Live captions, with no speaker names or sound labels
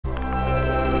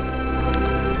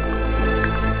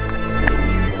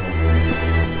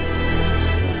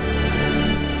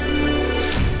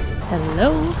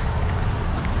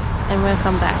gonna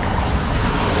come back.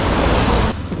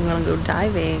 I'm gonna go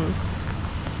diving.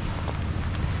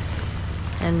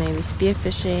 And maybe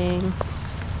spearfishing.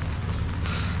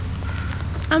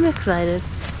 I'm excited.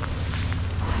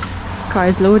 Car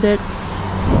is loaded.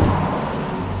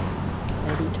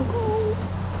 Ready to go.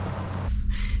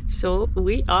 So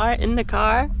we are in the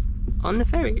car on the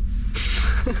ferry.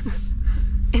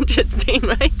 Interesting,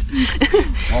 right?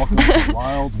 Welcome to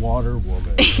Wild Water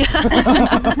Woman.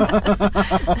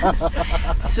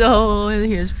 So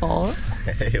here's Paul.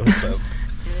 Hey, what's up?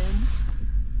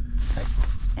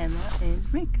 And Emma and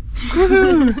Rick.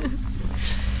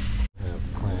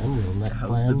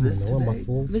 How's the vis today?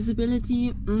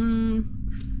 Visibility,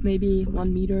 maybe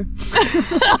 1 meter.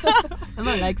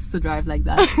 Emma likes to drive like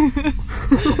that.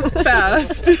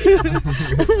 Fast.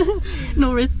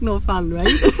 No risk, no fun,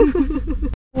 right?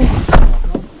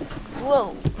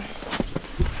 Whoa.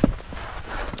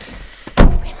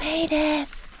 We made it.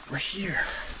 We're here.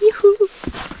 Yoo-hoo.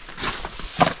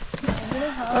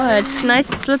 Oh, it's nice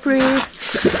and slippery.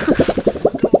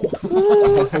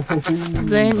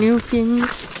 Brand new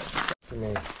fins.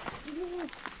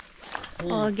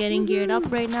 All getting geared up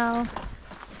right now.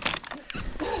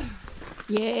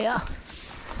 Yeah.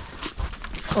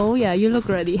 Oh yeah, you look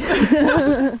ready.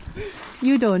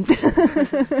 You don't.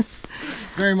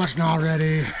 Very much not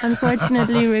ready.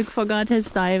 Unfortunately, Rick forgot his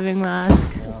diving mask.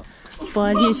 Yeah.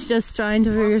 But he's just trying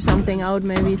to figure something out.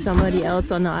 Maybe somebody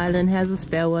else on the island has a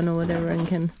spare one or whatever and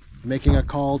can... Making a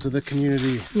call to the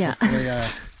community. Yeah.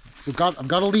 So I've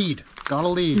got a lead. Got a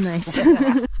lead. Nice.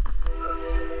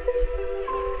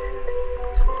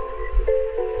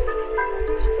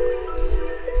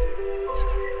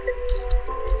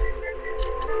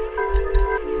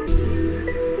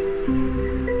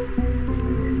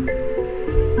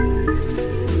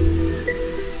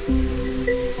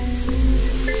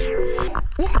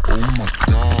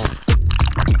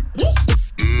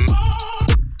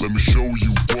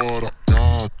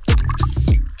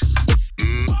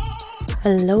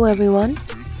 Hello everyone,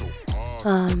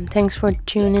 thanks for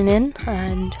tuning in,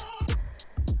 and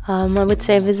I would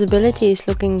say visibility is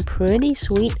looking pretty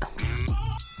sweet.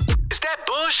 Is that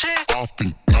bullshit?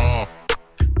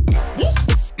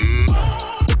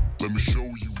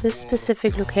 This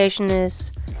specific location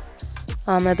is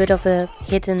a bit of a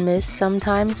hit and miss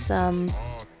sometimes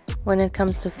when it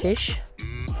comes to fish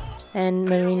and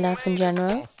marine life in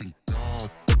general.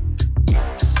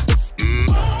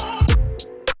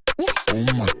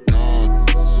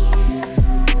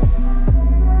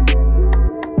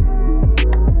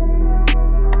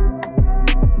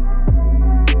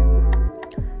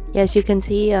 As you can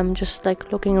see, I'm just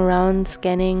like looking around,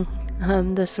 scanning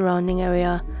the surrounding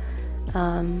area,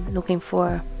 looking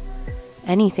for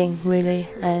anything really,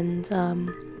 and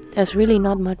there's really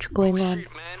not much going on.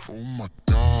 Oh my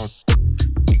God.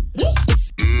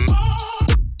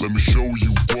 Let me show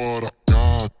you what I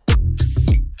got.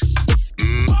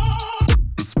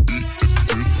 This beat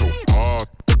is so hot.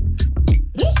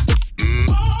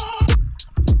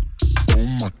 Oh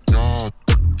my God.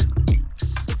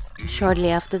 Shortly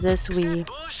after this, we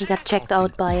got checked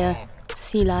out by a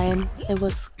sea lion. It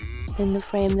was in the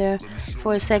frame there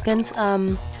for a second.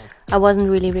 I wasn't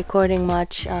really recording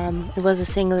much. It was a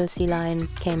single sea lion,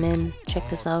 came in,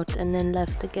 checked us out, and then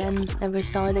left again. Never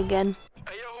saw it again.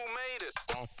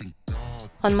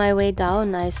 On my way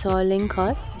down, I saw a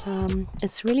lingcod.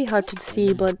 It's really hard to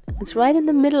see, but it's right in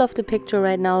the middle of the picture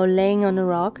right now, laying on a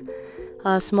rock.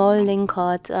 A small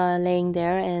lingcod laying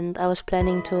there, and I was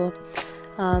planning to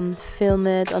film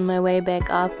it on my way back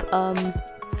up,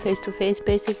 face to face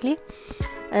basically.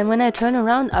 And when I turned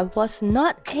around, I was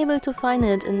not able to find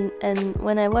it, and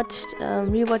when I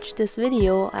rewatched this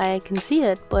video, I can see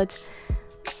it, but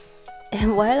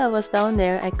while I was down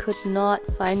there, I could not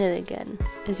find it again.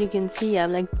 As you can see,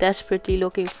 I'm like desperately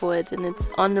looking for it, and it's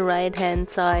on the right hand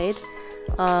side,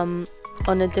 on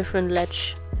a different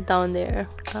ledge down there.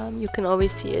 You can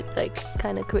always see it like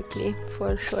kind of quickly for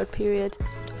a short period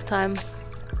of time.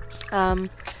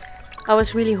 I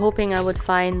was really hoping I would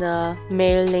find a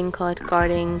male lingcod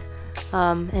guarding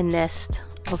a nest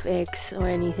of eggs or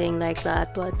anything like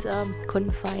that, but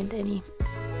couldn't find any.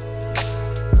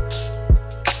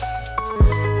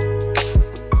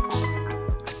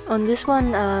 On this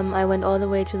one, I went all the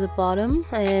way to the bottom,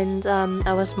 and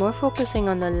I was more focusing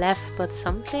on the left, but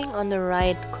something on the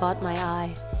right caught my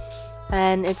eye.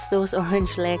 And it's those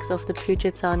orange legs of the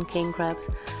Puget Sound king crabs.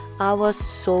 I was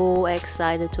so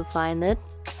excited to find it.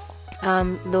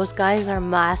 Those guys are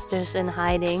masters in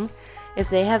hiding. If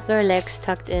they have their legs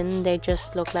tucked in, they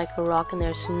just look like a rock, and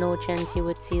there's no chance you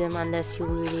would see them unless you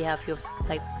really have your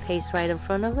face right in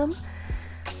front of them.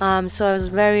 So I was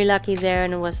very lucky there,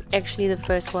 and it was actually the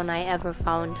first one I ever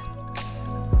found.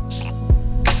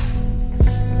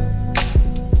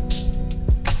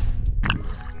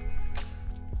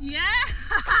 Yeah!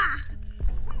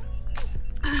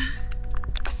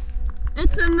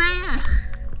 It's a male.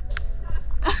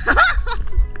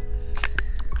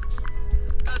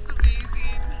 That's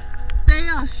amazing. They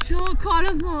are so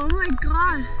colorful. Oh my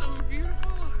god. So beautiful.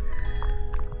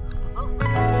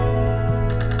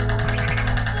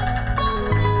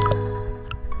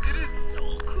 It is so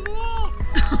cool.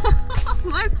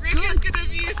 My Rick is gonna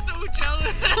be so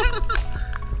jealous.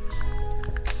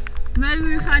 Maybe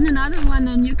we find another one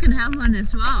and you can have one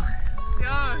as well.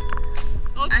 Yeah.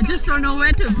 I just don't know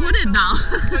where to put it now.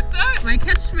 What's that? My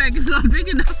catch bag is not big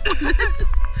enough for this.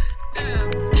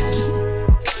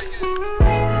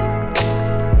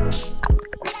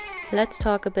 Let's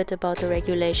talk a bit about the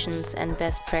regulations and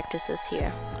best practices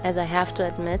here, as I have to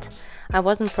admit, I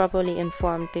wasn't properly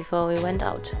informed before we went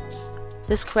out.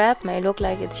 This crab may look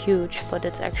like it's huge, but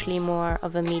it's actually more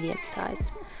of a medium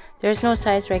size. There's no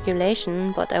size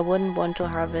regulation, but I wouldn't want to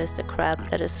harvest a crab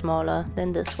that is smaller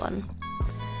than this one.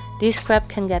 These crab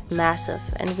can get massive,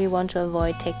 and we want to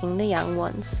avoid taking the young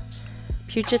ones.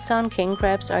 Puget Sound king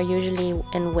crabs are usually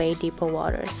in way deeper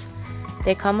waters.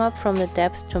 They come up from the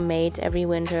depth to mate every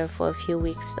winter for a few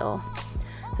weeks though.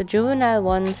 The juvenile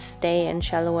ones stay in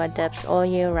shallower depths all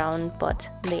year round, but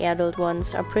the adult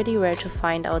ones are pretty rare to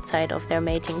find outside of their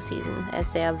mating season,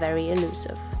 as they are very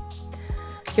elusive.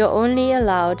 You're only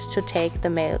allowed to take the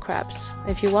male crabs.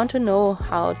 If you want to know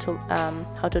how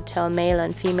to tell male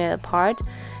and female apart,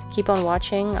 keep on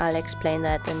watching, I'll explain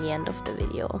that in the end of the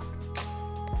video.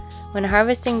 When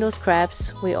harvesting those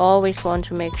crabs, we always want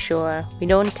to make sure we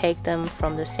don't take them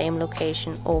from the same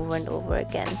location over and over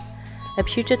again. A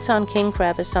Puget Sound king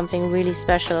crab is something really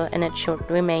special, and it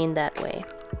should remain that way.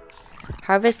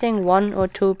 Harvesting 1 or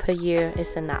 2 per year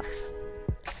is enough.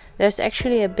 There's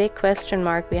actually a big question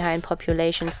mark behind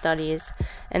population studies,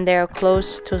 and they are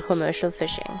close to commercial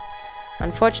fishing.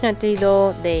 Unfortunately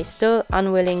though, they still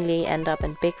unwillingly end up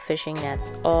in big fishing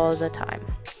nets all the time.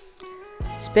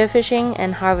 Spearfishing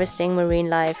and harvesting marine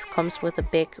life comes with a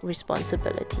big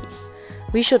responsibility.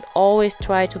 We should always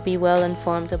try to be well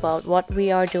informed about what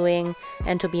we are doing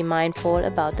and to be mindful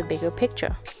about the bigger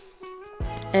picture.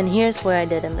 And here's where I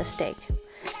did a mistake.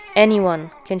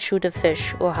 Anyone can shoot a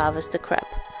fish or harvest a crab.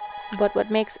 But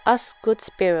what makes us good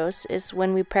spearos is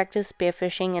when we practice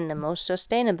spearfishing in the most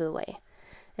sustainable way.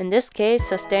 In this case,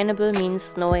 sustainable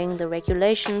means knowing the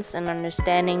regulations and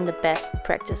understanding the best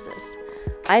practices.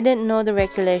 I didn't know the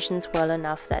regulations well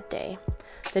enough that day.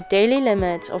 The daily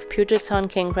limit of Puget Sound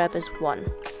king crab is 1.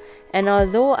 And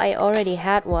although I already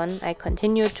had one, I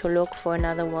continued to look for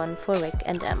another one for Rick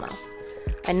and Emma.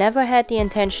 I never had the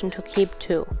intention to keep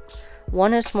 2.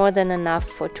 1 is more than enough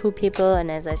for 2 people,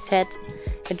 and as I said,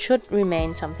 it should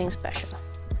remain something special.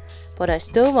 But I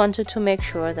still wanted to make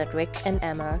sure that Rick and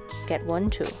Emma get one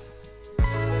too.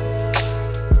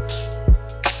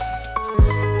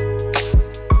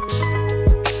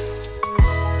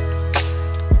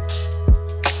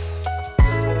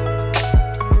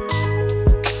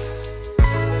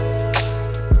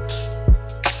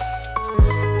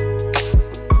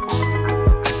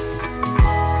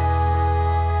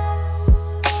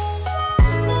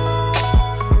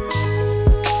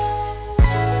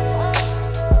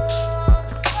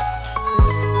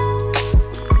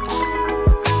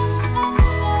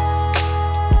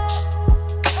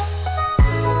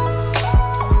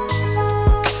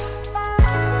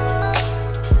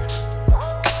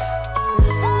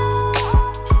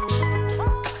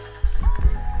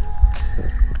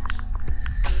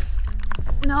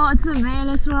 No, it's a male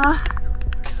as well.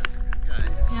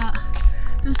 Yeah,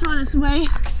 this one is way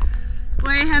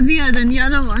heavier than the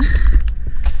other one.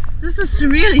 This is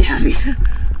really heavy.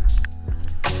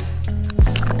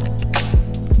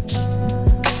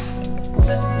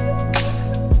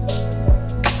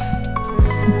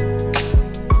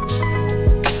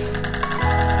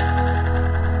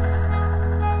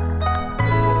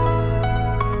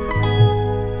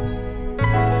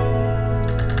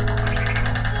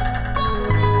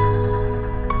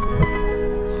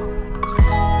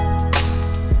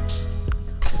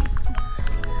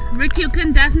 Rick, you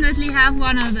can definitely have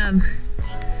one of them.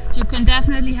 You can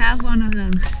definitely have one of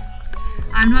them.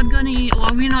 I'm not gonna eat, or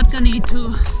we're not gonna eat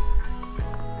 2.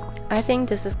 I think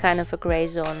this is kind of a gray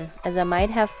zone, as I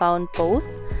might have found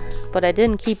both, but I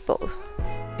didn't keep both.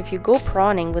 If you go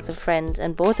prawning with a friend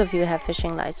and both of you have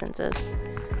fishing licenses,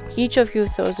 each of you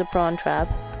throws a prawn trap,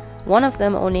 one of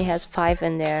them only has 5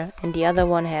 in there and the other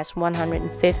one has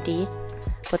 150,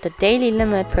 but the daily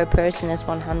limit per person is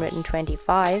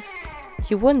 125,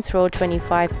 you wouldn't throw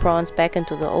 25 prawns back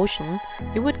into the ocean,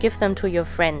 you would give them to your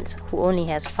friend, who only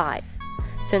has 5,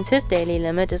 since his daily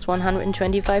limit is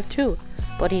 125 too,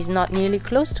 but he's not nearly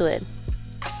close to it.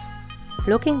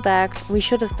 Looking back, we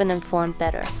should have been informed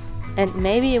better, and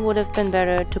maybe it would have been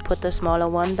better to put the smaller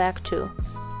one back too.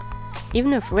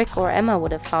 Even if Rick or Emma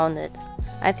would have found it,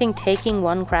 I think taking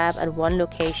one crab at one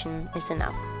location is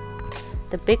enough.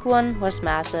 The big one was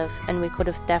massive and we could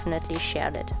have definitely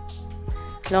shared it.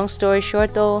 Long story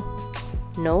short though,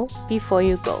 know before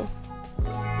you go.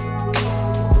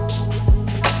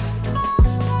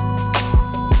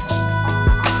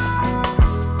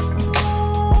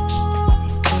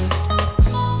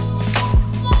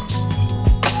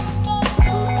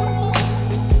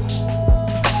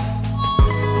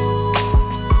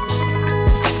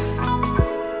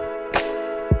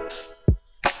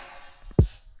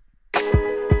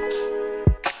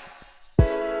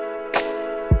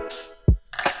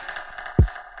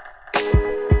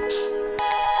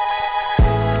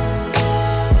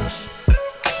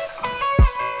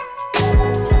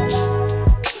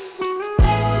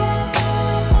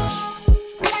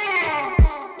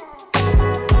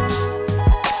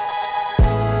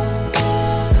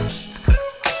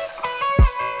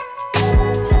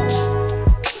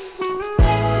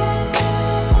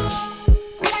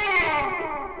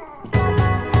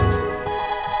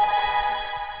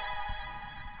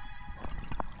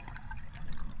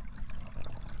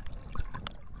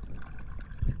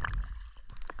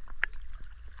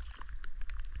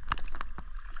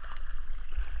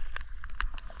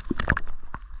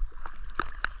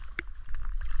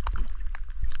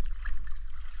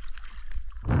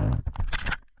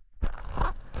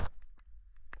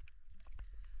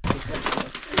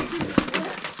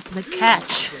 The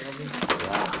catch.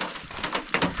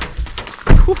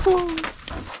 You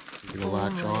gonna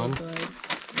latch on?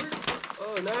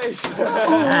 Oh, nice.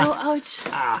 Oh, ouch.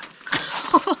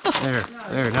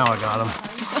 There, now I got him.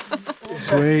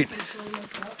 Sweet.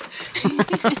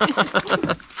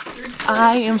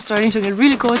 I am starting to get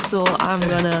really cold, so I'm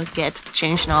gonna get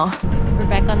changed now. We're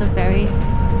back on the ferry.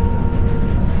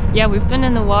 Yeah, we've been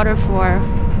in the water for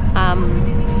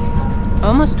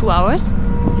almost 2 hours.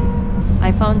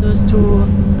 I found those two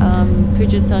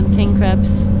Puget Sound king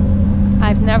crabs.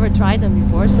 I've never tried them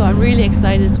before, so I'm really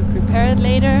excited to prepare it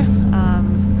later.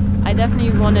 I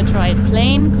definitely want to try it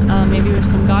plain, maybe with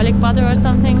some garlic butter or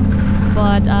something.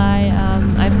 But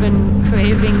I've been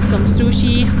craving some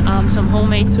sushi, some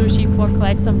homemade sushi for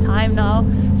quite some time now,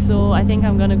 so I think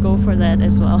I'm gonna go for that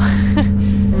as well.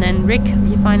 And then Rick,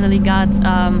 he finally got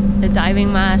a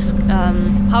diving mask.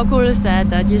 How cool is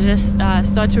that? That you just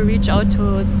start to reach out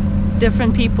to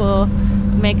different people,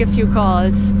 make a few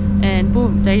calls, and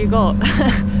boom, there you go.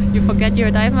 You forget your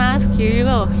dive mask, here you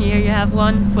go. Here you have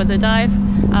one for the dive.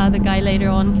 The guy later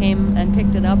on came and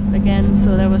picked it up again,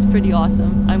 so that was pretty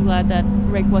awesome. I'm glad that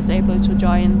Rick was able to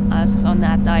join us on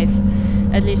that dive,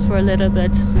 at least for a little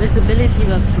bit. Visibility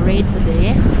was great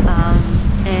today,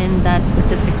 and that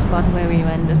specific spot where we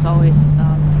went is always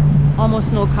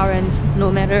almost no current, no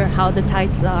matter how the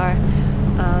tides are.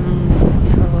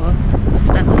 So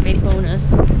that's a big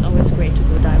bonus. It's always great to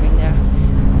go diving there.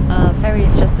 Ferry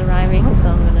is just arriving, so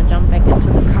I'm gonna jump back into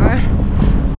the car.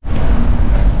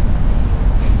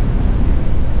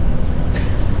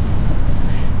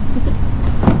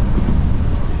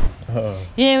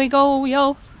 Here we go,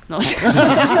 yo! No. You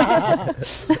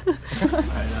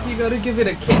gotta give it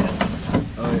a kiss.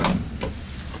 Oh, yeah.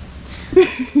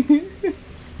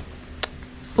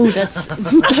 Oh, that's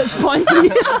pointy.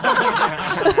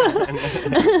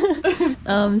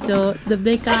 So the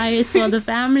big guy is for the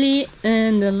family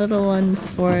and the little one's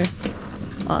for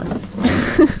us.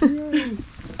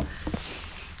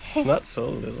 It's not so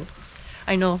little.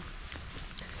 I know.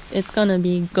 It's gonna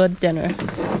be good dinner.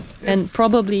 And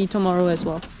probably tomorrow as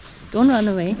well. Don't run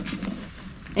away.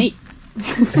 Hey.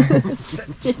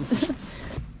 Sit.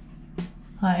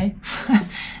 Hi.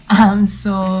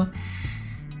 So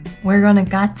we're gonna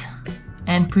gut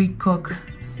and pre-cook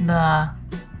the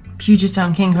Puget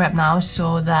Sound king crab now,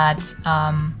 so that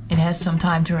it has some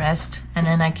time to rest, and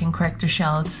then I can crack the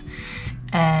shells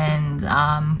and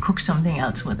cook something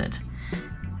else with it.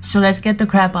 So let's get the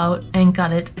crab out and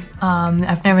gut it.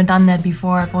 I've never done that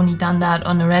before. I've only done that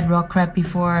on a red rock crab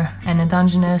before and a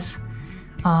Dungeness.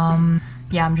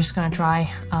 Yeah, I'm just gonna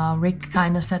try. Rick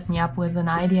kind of set me up with an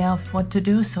idea of what to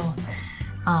do, so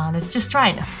let's just try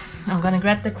it. I'm gonna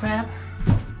grab the crab.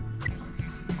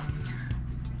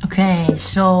 Okay,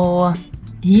 so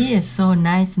he is so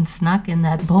nice and snug in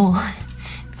that bowl.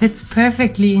 Fits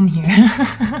perfectly in here.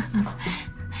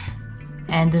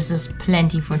 And this is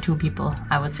plenty for 2 people,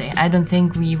 I would say. I don't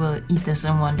think we will eat this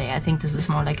in one day. I think this is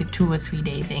more like a 2 or 3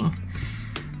 day thing.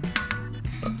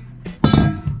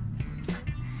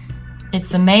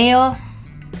 It's a male.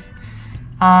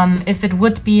 If it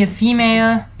would be a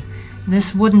female,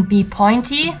 this wouldn't be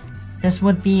pointy. This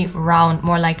would be round,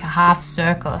 more like a half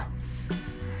circle.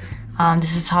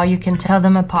 This is how you can tell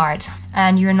them apart.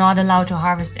 And you're not allowed to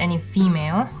harvest any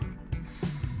female.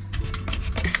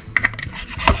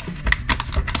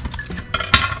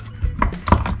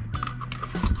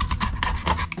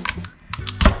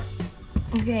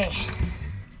 Okay.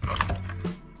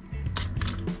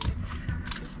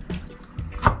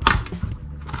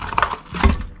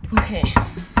 Okay.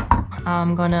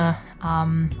 I'm gonna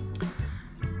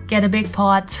get a big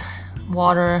pot,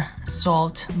 water,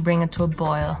 salt, bring it to a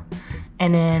boil,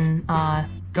 and then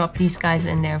drop these guys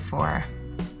in there for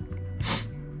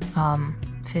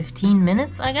 15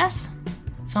 minutes, I guess,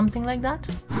 something like that.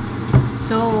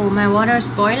 So my water is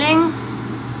boiling.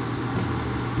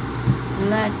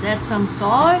 Let's add some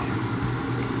salt,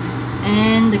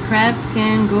 and the crabs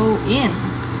can go in.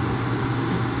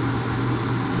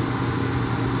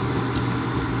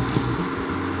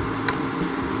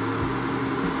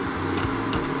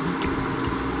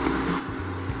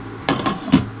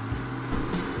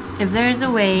 If there is a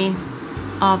way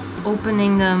of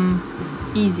opening them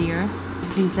easier,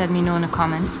 please let me know in the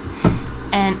comments.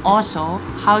 And also,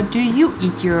 how do you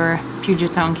eat your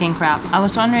Puget Sound king crab? I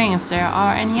was wondering if there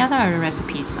are any other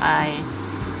recipes.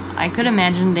 I could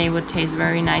imagine they would taste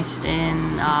very nice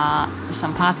in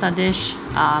some pasta dish.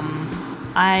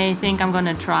 I think I'm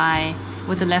gonna try,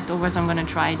 with the leftovers, I'm gonna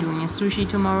try doing a sushi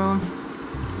tomorrow.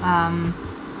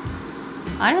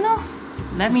 I don't know.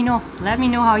 Let me know. Let me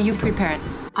know how you prepare it.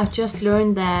 I've just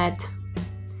learned that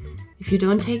if you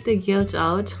don't take the gills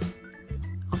out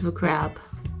of the crab,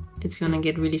 it's gonna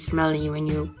get really smelly when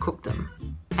you cook them.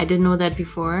 I didn't know that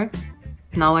before.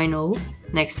 Now I know.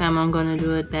 Next time I'm gonna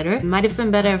do it better. It might have been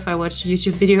better if I watched a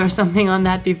YouTube video or something on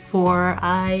that before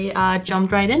I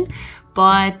jumped right in.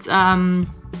 But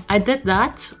I did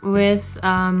that with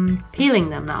peeling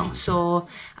them now. So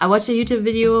I watched a YouTube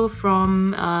video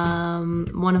from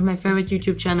one of my favorite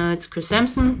YouTube channels, Chris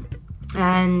Sampson.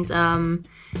 And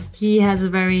he has a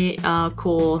very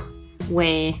cool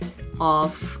way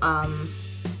of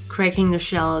cracking the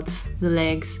shells, the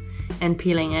legs, and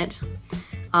peeling it.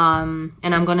 And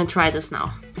I'm gonna try this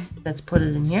now. Let's put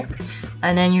it in here.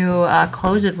 And then you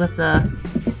close it with the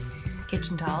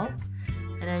kitchen towel.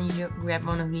 And then you grab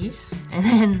one of these. And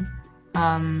then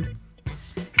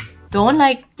don't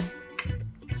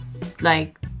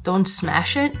don't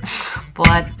smash it,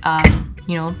 but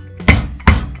you know,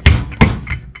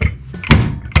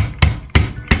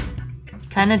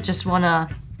 kind of just want to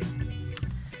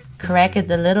crack it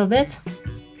a little bit,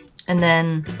 and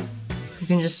then you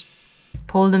can just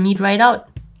pull the meat right out.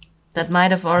 That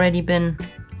might have already been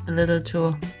a little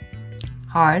too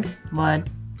hard, but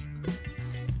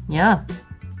yeah.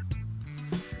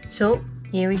 So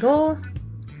here we go.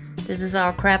 This is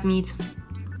our crab meat.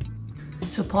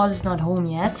 So Paul is not home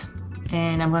yet,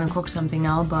 and I'm gonna cook something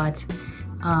now, but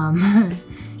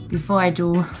before I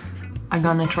do, I'm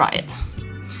gonna try it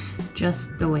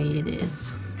just the way it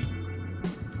is.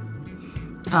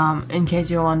 In case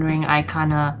you're wondering, I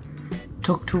kinda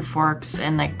took 2 forks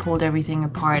and like pulled everything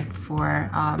apart for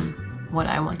what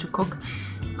I want to cook.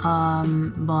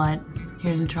 But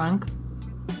here's a chunk,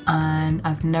 and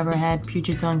I've never had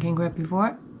Puget Sound king crab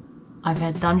before. I've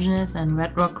had Dungeness and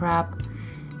red rock crab,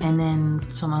 and then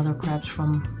some other crabs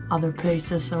from other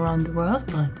places around the world,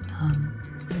 but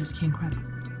first king crab.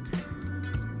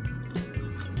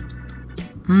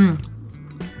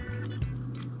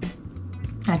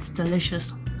 That's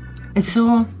delicious. It's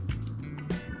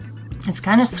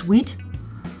kind of sweet,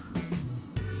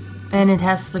 and it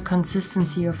has the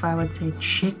consistency of, I would say,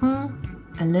 chicken,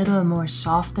 a little more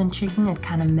soft than chicken. It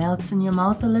kind of melts in your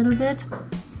mouth a little bit.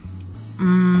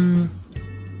 And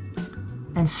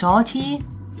salty.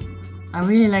 I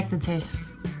really like the taste.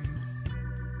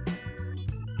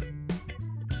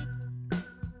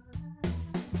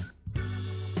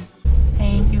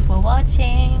 Thank you for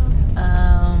watching.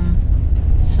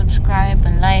 Subscribe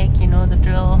and like, you know the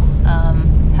drill.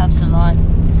 Helps a lot.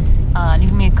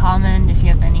 Leave me a comment if you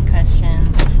have any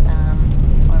questions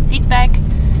or feedback.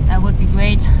 That would be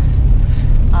great.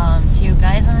 See you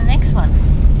guys on the next one.